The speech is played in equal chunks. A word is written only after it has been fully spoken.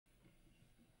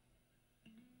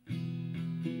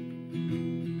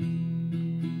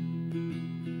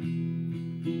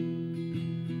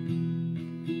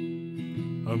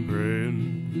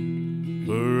praying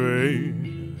for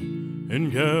rain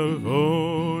in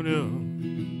California,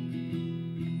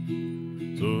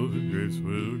 so the grapes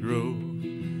will grow,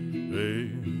 they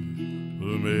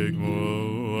will make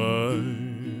more wine.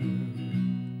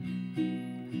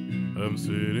 I'm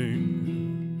sitting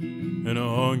in a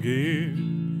honky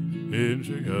in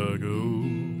Chicago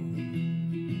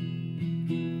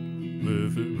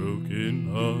with a broken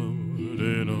heart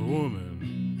and a woman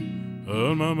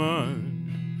on my mind.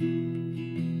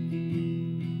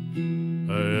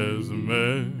 I asked the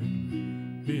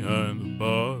man behind the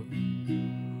bar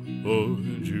or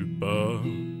the jukebox,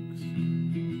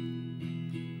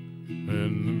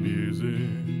 and the music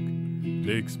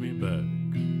takes me back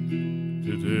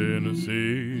to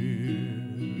Tennessee.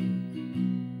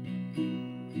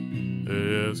 They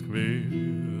ask me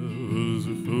who's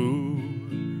the fool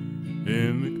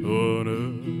in the corner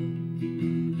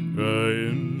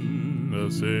crying. I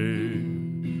say,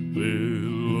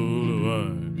 little old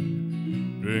wine,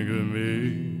 drink with me.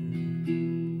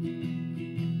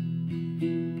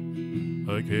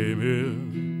 I came here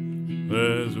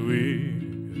last week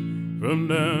from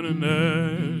down in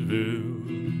Nashville,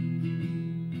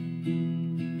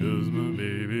 'cause my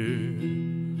baby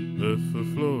left for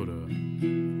Florida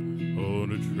on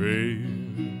a train.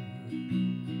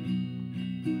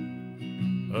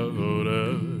 I thought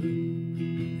I'd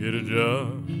get a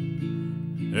job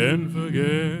and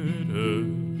forget her,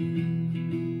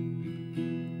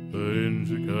 but in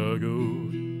Chicago,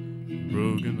 a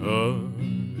broken heart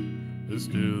is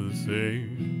still the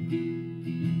same.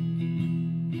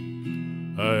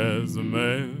 I asked the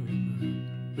man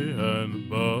behind the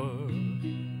bar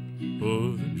for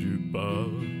the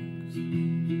jukebox,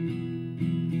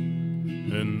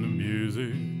 and the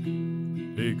music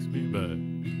takes me back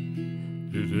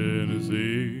to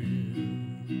Tennessee.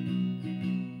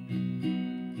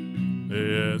 They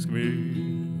ask me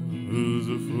who's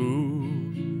the fool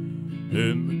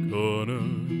in the corner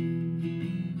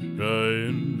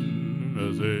crying. I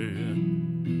say,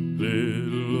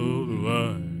 little old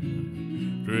wine,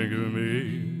 drink with me.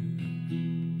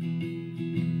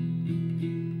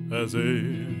 I say,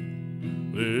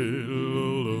 little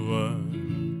old wine,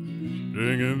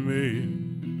 drink with me.